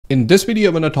In this video,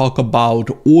 I'm going to talk about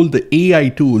all the AI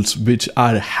tools which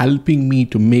are helping me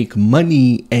to make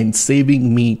money and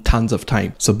saving me tons of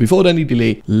time. So before any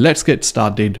delay, let's get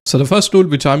started. So the first tool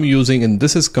which I'm using, and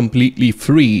this is completely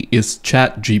free, is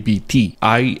ChatGPT.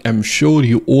 I am sure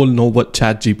you all know what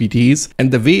ChatGPT is.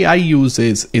 And the way I use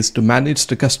is to manage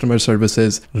the customer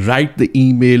services, write the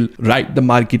email, write the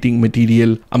marketing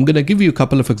material. I'm going to give you a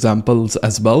couple of examples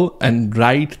as well, and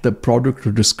write the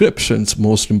product descriptions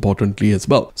most importantly as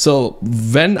well. So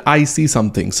when I see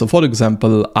something, so for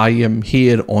example, I am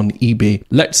here on eBay.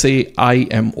 Let's say I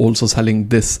am also selling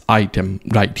this item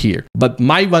right here, but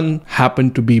my one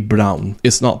happened to be brown.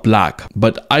 It's not black,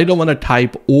 but I don't want to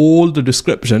type all the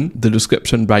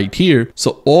description right here.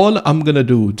 So all I'm going to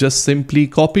do, just simply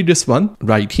copy this one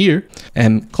right here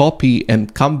and copy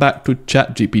and come back to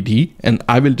ChatGPT, and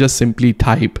I will just simply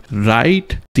type,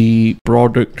 write the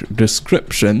product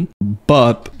description,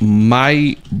 but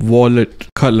my wallet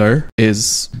color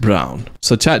is brown.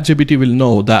 So ChatGPT will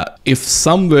know that if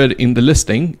somewhere in the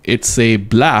listing it's say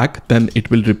black, then it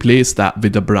will replace that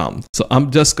with a brown. So I'm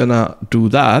just gonna do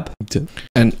that,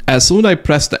 and as soon as I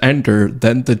press the enter,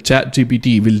 then the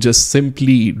ChatGPT will just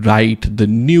simply write the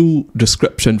new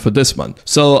description for this one.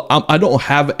 So I don't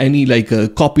have any like a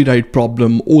copyright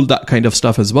problem, all that kind of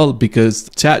stuff as well, because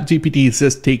ChatGPT is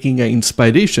just taking an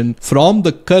inspiration from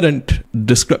the current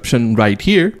description right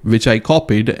here, which I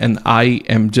copied, and I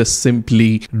am just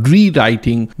simply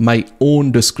rewriting my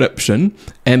own description.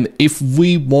 And if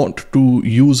we want to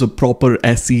use a proper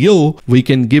SEO, we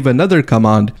can give another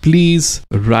command, please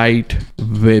write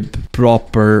with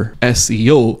proper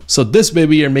SEO. So this way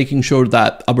we are making sure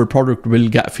that our product will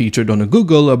get featured on a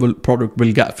Google, our product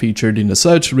will get featured in a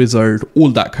search result, all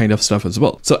that kind of stuff as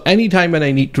well. So anytime when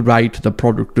I need to write the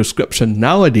product description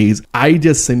nowadays, I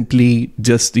just simply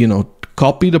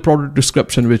copy the product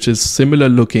description, which is similar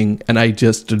looking, and I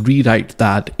just rewrite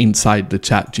that inside the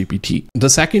ChatGPT. The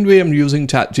second way I'm using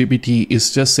ChatGPT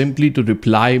is just simply to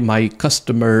reply my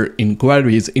customer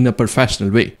inquiries in a professional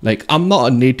way. Like, I'm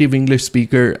not a native English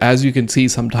speaker. As you can see,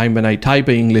 sometime when I type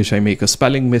in English, I make a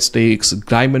spelling mistakes,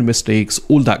 grammar mistakes,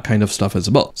 all that kind of stuff as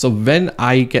well. So when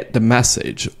I get the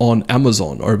message on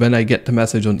Amazon or when I get the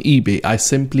message on eBay, I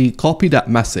simply copy that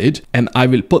message and I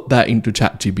will put that into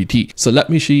ChatGPT. So let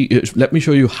me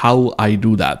show you how I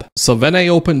do that. So when I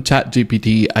open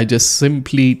ChatGPT, I just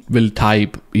simply will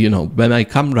type, when I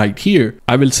come right here,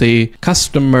 I will say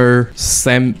customer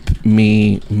sent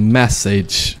me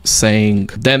message saying,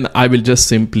 then I will just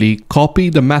simply copy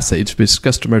the message which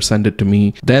customer sent it to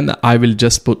me. Then I will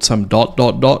just put some ...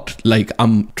 like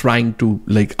I'm trying to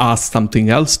ask something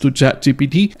else to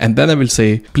ChatGPT. And then I will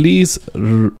say, please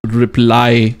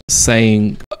reply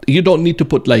saying, you don't need to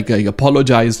put I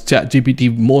apologize.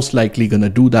 ChatGPT most likely gonna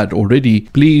do that already.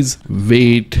 Please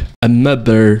wait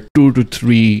another 2 to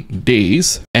 3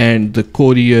 days and the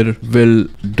courier will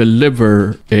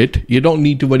deliver it. You don't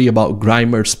need to worry about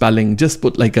grammar, spelling, just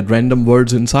put a random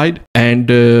words inside, and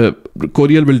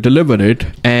courier will deliver it.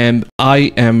 And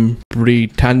I am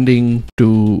pretending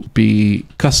to be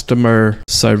customer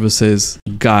services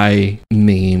guy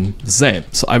named Zen.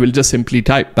 So I will just simply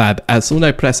type that. As soon as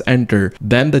I press enter,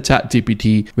 then the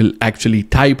ChatGPT will actually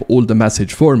type all the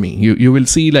message for me. You will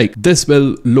see this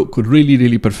will look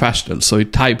really professional. So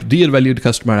it type, dear valued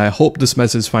customer, I hope this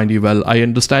message find you well. I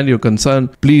understand your concern.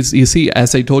 Please, you see,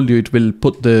 as I told you, it will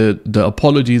put the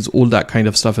apologies, all that kind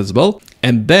of stuff as well.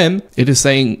 And then it is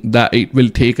saying that it will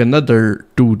take another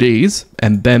 2 days,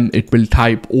 and then it will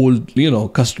type all,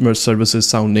 customer services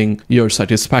sounding, your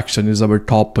satisfaction is our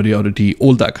top priority,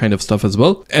 all that kind of stuff as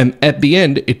well. And at the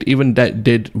end, it even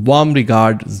did warm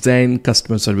regard Zen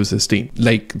customer services team.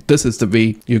 This is the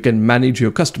way you can manage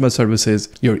your customer services,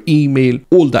 your email,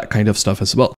 all that kind of stuff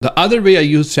as well. The other way I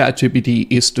use ChatGPT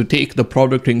is to take the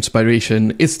product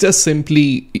inspiration. It's just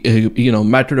simply,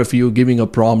 matter of you giving a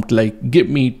prompt give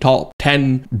me top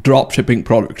 10 drop shipping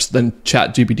products, then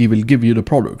ChatGPT will give you the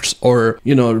products. Or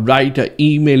write an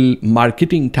email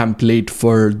marketing template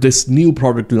for this new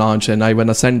product launch, and I want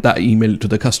to send that email to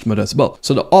the customer as well.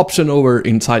 So the option over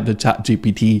inside the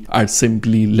ChatGPT are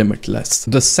simply limitless.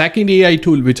 The second AI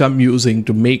tool which I'm using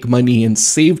to make money and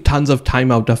save tons of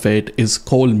time out of it is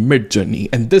called Midjourney,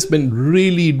 and this has been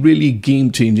really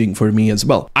game changing for me as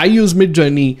well. I use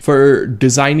Midjourney for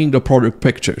designing the product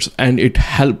pictures, and it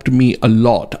helped me a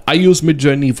lot. I use use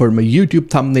Midjourney for my YouTube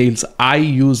thumbnails. I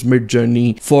use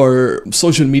Midjourney for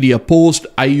social media posts.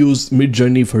 I use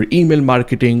Midjourney for email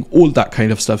marketing, all that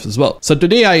kind of stuff as well. So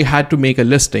today I had to make a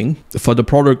listing for the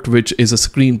product, which is a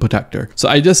screen protector. So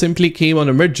I just simply came on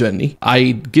a Midjourney.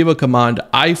 I give a command,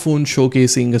 iPhone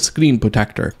showcasing a screen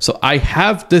protector. So I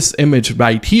have this image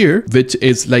right here, which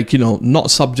is like,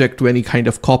 not subject to any kind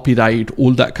of copyright,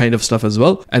 all that kind of stuff as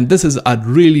well. And this is a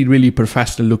really, really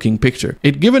professional looking picture.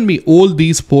 It given me all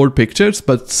these 4 pictures,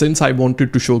 but since I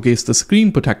wanted to showcase the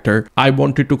screen protector, I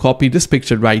wanted to copy this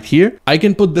picture right here. I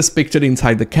can put this picture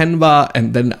inside the Canva,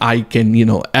 and then I can,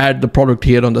 add the product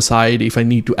here on the side if I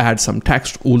need to add some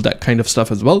text, all that kind of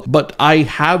stuff as well. But I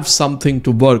have something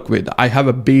to work with. I have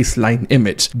a baseline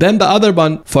image. Then the other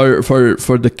one for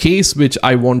the case which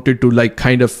I wanted to like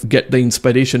kind of get the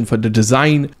inspiration for the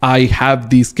design, I have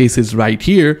these cases right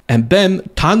here, and then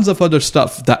tons of other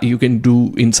stuff that you can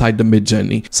do inside the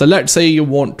Midjourney. So let's say you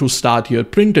want to start your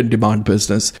print and demand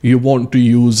business. You want to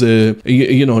use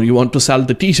you want to sell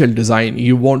the t-shirt design,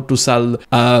 you want to sell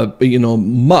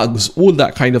mugs, all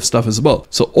that kind of stuff as well.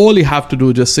 So all you have to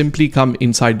do, just simply come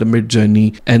inside the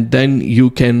Midjourney, and then you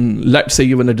can, let's say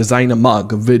you want to design a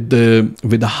mug with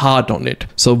a heart on it.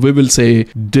 So we will say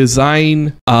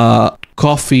design a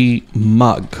coffee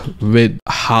mug with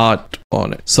heart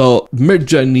on it. So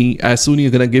Midjourney, as soon as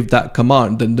you're gonna give that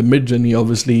command, then the Midjourney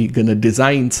obviously gonna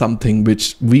design something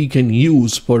which we can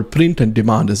use for print and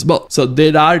demand as well. So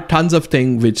there are tons of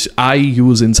things which I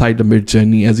use inside the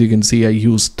Midjourney. As you can see, I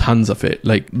use tons of it.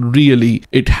 Like really,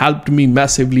 it helped me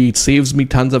massively. It saves me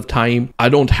tons of time. I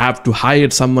don't have to hire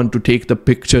someone to take the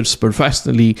pictures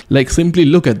professionally. Like simply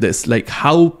look at this, like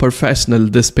how professional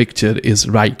this picture is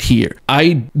right here.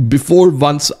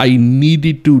 Once I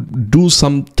needed to do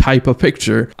some type of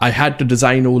picture, I had to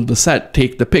design all the set,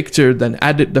 take the picture, then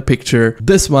edit the picture.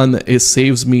 This one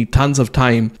saves me tons of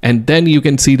time. And then you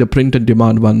can see the print and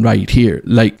demand one right here.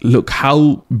 Like look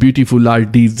how beautiful are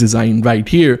these designs right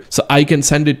here. So I can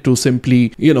send it to simply,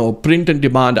 print and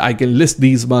demand. I can list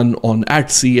these one on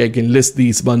Etsy. I can list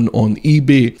these one on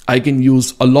eBay. I can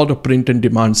use a lot of print and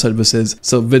demand services.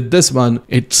 So with this one,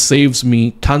 it saves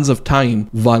me tons of time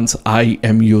once I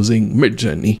am using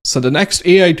Midjourney. So the next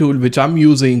AI tool which I'm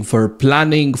using for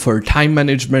planning, for time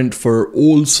management, for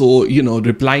also,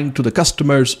 replying to the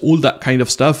customers, all that kind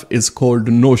of stuff is called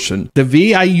Notion. The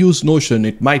way I use Notion,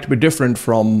 it might be different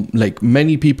from like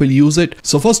many people use it.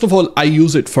 So first of all, I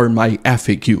use it for my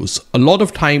FAQs. A lot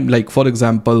of time, like for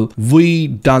example, we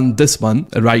done this one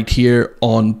right here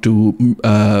onto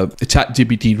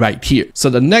ChatGPT right here.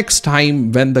 So the next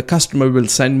time when the customer will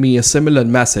send me a similar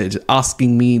message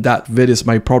asking me that where is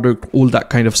my product, all that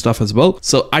kind of stuff as well.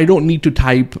 So I don't need to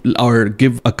type or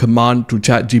give a command to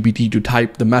ChatGPT to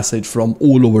type the message from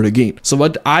all over again. So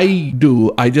what I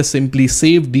do, I just simply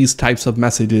save these types of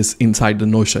messages inside the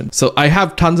Notion. So I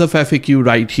have tons of FAQ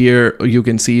right here. You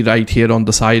can see right here on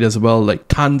the side as well, like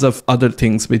tons of other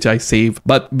things which I save.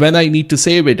 But when I need to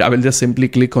save it, I will just simply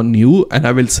click on new, and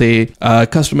I will say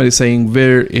customer is saying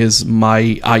where is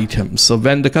my item. So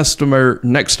when the customer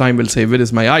next time will say where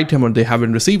is my item, or they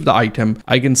haven't received the item,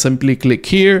 I can simply click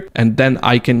here, and then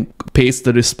I can paste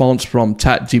the response from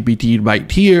ChatGPT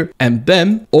right here. And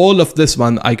then all of this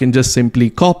one, I can just simply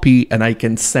copy and I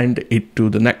can send it to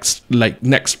the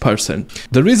next person.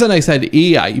 The reason I said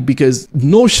AI, because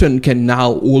Notion can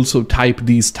now also type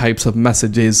these types of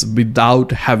messages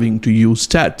without having to use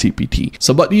ChatGPT.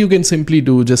 So what you can simply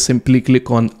do, just simply click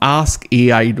on Ask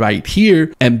AI right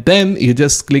here, and then you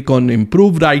just click on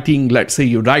Improve Writing. Let's say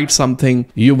you write something,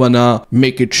 you wanna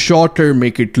make it shorter,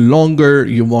 make it longer,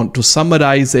 you want to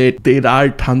summarize it. There are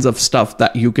tons of stuff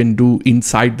that you can do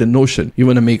inside the Notion. You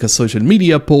want to make a social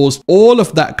media post, all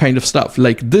of that kind of stuff.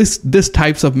 Like this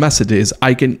types of messages,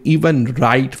 I can even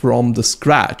write from the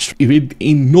scratch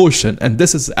in Notion, and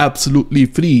this is absolutely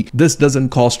free. This doesn't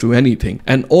cost you anything.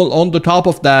 And all on the top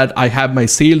of that, I have my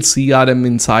sales CRM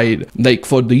inside. Like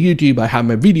for the YouTube, I have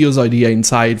my videos idea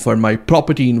inside. For my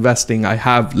property investing, I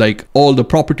have like all the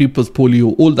property portfolio,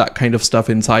 all that kind of stuff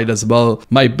inside as well.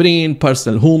 My brain,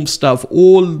 personal home stuff,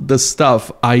 all the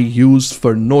stuff I use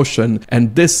for Notion,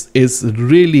 and this is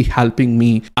really helping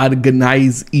me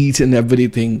organize each and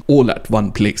everything all at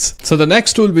one place. So the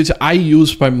next tool which I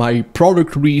use for my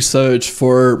product research,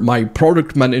 for my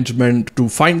product management, to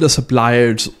find the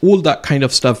suppliers, all that kind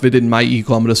of stuff within my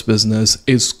e-commerce business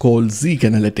is called Zik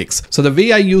Analytics. So the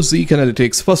way I use Zik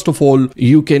Analytics, first of all,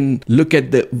 you can look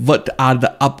at what are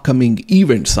the upcoming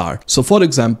events are. So for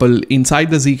example, inside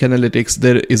the Zik Analytics,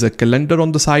 there is a calendar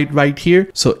on the side right here.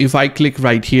 So if if I click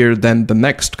right here, then the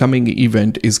next coming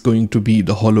event is going to be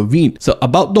the Halloween. So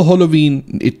about the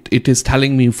Halloween, it is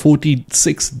telling me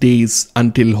 46 days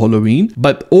until Halloween,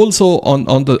 but also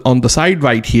on the side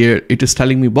right here, it is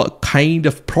telling me what kind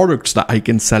of products that I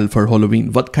can sell for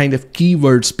Halloween, what kind of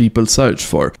keywords people search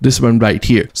for. This one right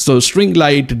here. So string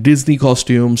light, Disney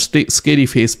costumes, scary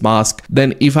face mask.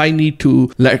 Then if I need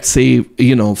to, let's say,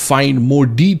 find more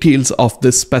details of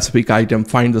this specific item,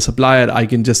 find the supplier, I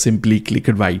can just simply click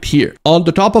it right here. On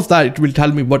the top of that, it will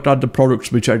tell me what are the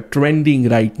products which are trending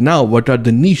right now, what are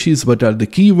the niches, what are the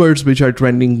keywords which are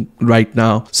trending right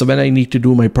now. So when I need to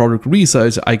do my product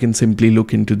research, I can simply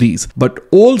look into these. But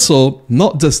also,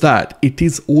 not just that, it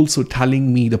is also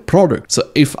telling me the product. So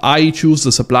if I choose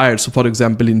the supplier, so for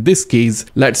example, in this case,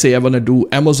 let's say I want to do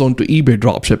Amazon to eBay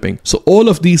dropshipping. So all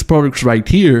of these products right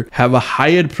here have a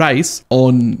higher price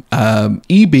on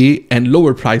eBay and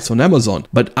lower price on Amazon,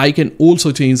 but I can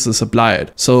also change the supplier.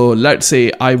 So let's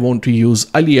say I want to use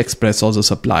AliExpress as a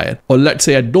supplier, or let's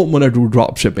say I don't want to do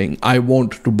dropshipping, I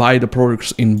want to buy the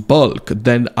products in bulk,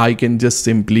 then I can just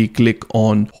simply click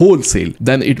on wholesale.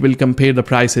 Then it will compare the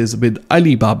prices with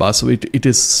Alibaba. So it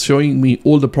is showing me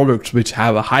all the products which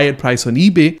have a higher price on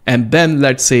eBay. And then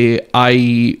let's say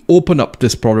I open up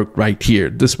this product right here,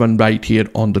 this one right here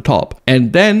on the top,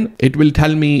 and then it will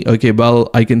tell me, okay, well,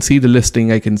 I can see the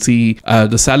listing, I can see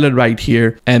the seller right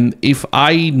here. And if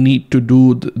I need to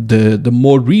do the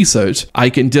more research, I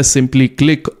can just simply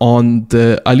click on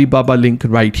the Alibaba link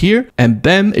right here, and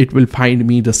then it will find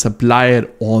me the supplier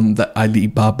on the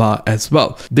Alibaba as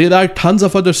well. There are tons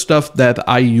of other stuff that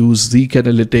I use Zik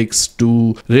Analytics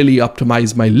to really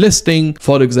optimize my listing.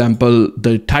 For example,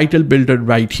 the title builder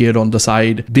right here on the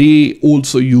side, they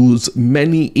also use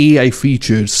many AI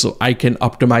features, so I can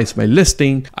optimize my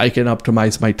listing, I can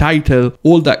optimize my title,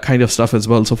 all that kind of stuff as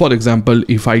well. So for example,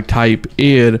 if I type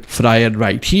air fryer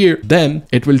right here, then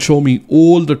it will show me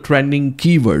all the trending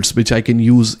keywords which I can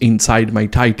use inside my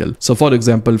title. So for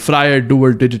example, fryer,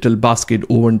 doer, digital basket,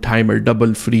 oven, timer,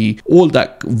 double free, all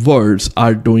that words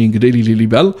are doing really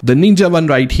well. The ninja one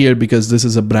right here, because this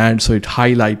is a brand, so it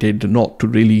highlighted not to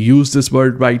really use this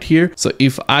word right here. So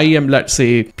if I am, let's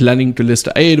say, planning to list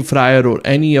an air fryer or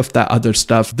any of that other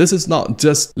stuff, this is not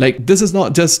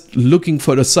just looking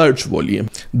for a search volume.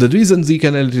 The reason Zik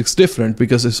Analytics different,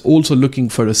 because it's also looking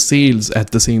for a sales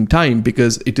at the same time,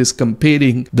 because it is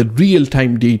comparing the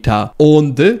real-time data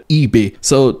on the eBay.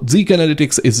 So Zik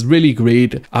Analytics is really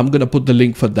great. I'm gonna put the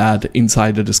link for that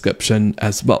inside the description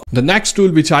as well. The next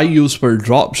tool which I use for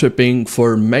drop shipping,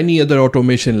 for many other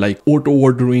automation like auto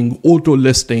ordering, auto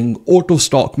listing, auto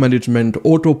stock management,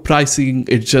 auto pricing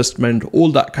adjustment,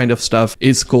 all that kind of stuff,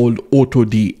 is called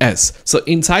AutoDS. So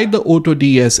inside the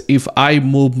AutoDS, if I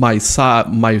move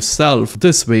myself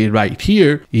this way right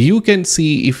here, you can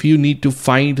see if you need to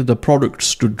find the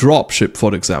products to drop ship,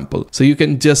 for example. So you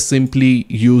can just simply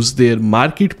use their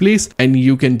marketplace, and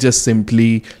you can just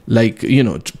simply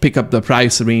pick up the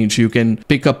price range. You can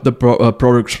pick up the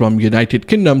products from United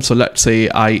Kingdom. So let's say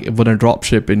I want to drop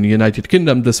ship in United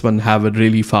Kingdom, this one have a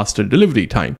really faster delivery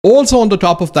time. Also on the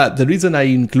top of that, the reason I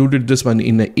included this one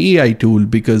in an AI tool,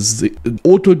 because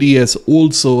AutoDS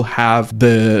also have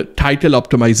the title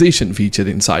optimization feature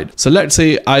inside. So let's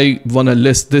say I want to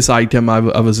list this item. I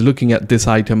was looking at this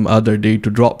item other day to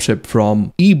drop ship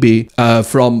from eBay,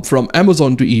 from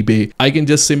Amazon to eBay. I can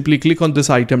just simply click on this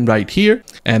item right here,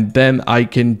 and then I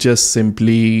can just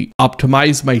simply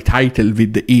optimize my title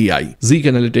with the AI. Zik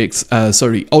Analytics,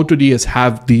 AutoDS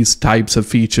have these types of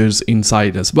features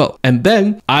inside as well. And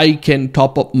then I can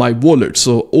top up my wallet.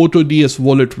 So AutoDS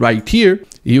wallet right here,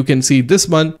 you can see this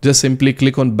one, just simply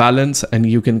click on balance, and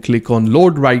you can click on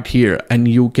load right here, and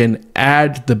you can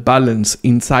add the balance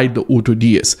inside the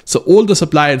AutoDS. So all the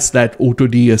suppliers that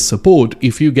AutoDS support,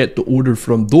 if you get the order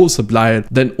from those suppliers,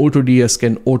 then AutoDS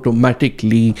can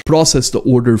automatically process the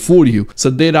order for you. So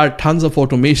there are tons of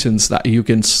automations that you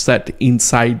can set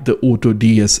inside the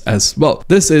AutoDS as well.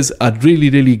 This is a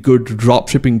really good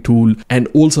dropshipping tool, and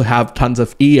also have tons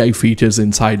of AI features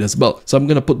inside as well. So I'm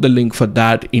going to put the link for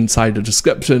that inside the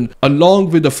description, along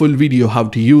with a full video how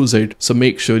to use it. So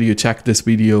make sure you check this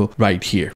video right here.